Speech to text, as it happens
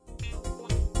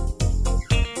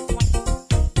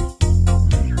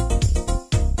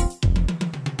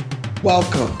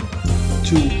Welcome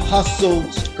to Hustle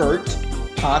Skirt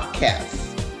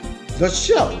Podcast, the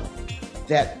show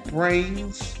that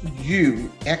brings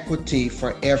you equity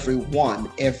for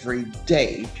everyone every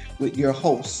day with your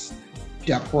host,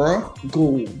 Deborah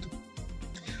Gould.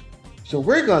 So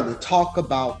we're going to talk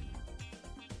about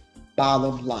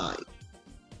bottom line.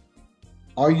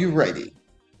 Are you ready?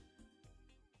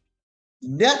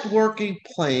 Networking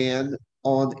plan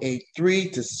on a 3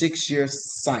 to 6 year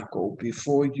cycle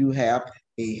before you have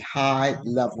a high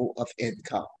level of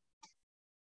income.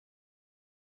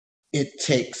 It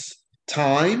takes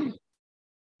time,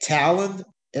 talent,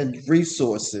 and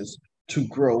resources to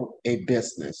grow a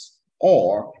business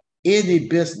or any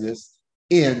business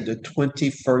in the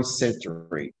 21st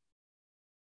century.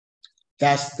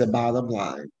 That's the bottom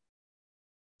line.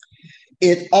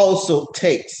 It also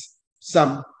takes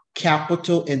some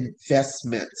capital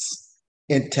investments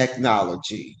in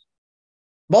technology.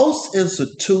 Most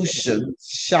institutions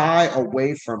shy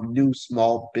away from new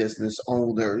small business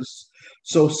owners,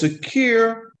 so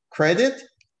secure credit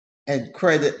and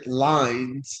credit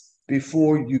lines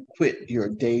before you quit your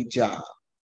day job.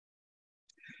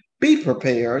 Be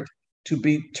prepared to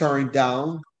be turned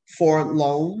down for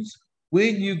loans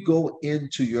when you go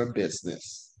into your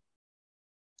business.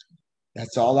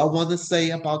 That's all I want to say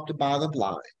about the bottom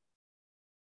line.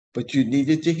 But you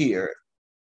needed to hear it.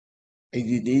 And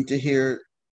you need to hear it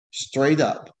straight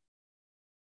up.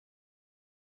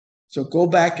 So go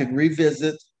back and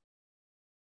revisit,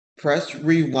 press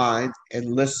rewind,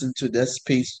 and listen to this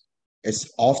piece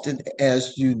as often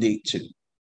as you need to.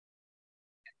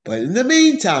 But in the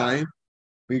meantime,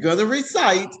 we're going to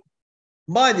recite,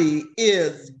 money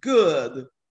is good.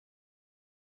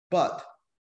 But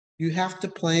you have to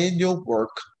plan your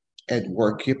work and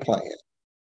work your plan.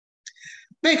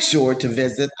 Make sure to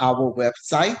visit our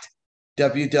website,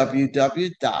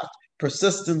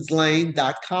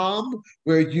 www.persistencelane.com,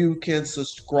 where you can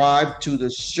subscribe to the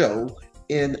show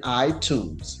in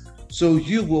iTunes so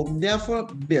you will never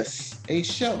miss a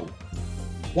show.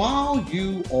 While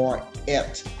you are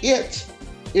at it,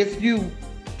 if you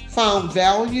found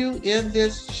value in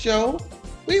this show,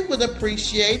 we would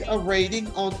appreciate a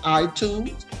rating on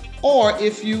iTunes, or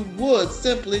if you would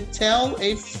simply tell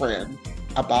a friend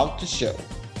about the show.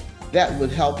 That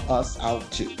would help us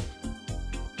out too.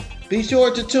 Be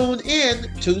sure to tune in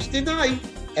Tuesday night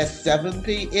at 7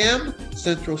 p.m.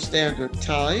 Central Standard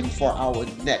Time for our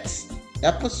next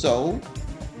episode.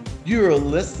 You're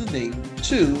listening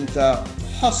to the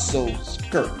Hustle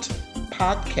Skirt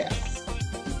Podcast,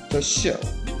 the show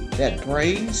that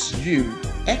brings you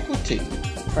equity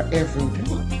for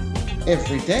everyone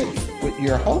every day with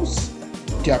your host,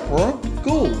 Deborah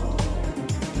Gould.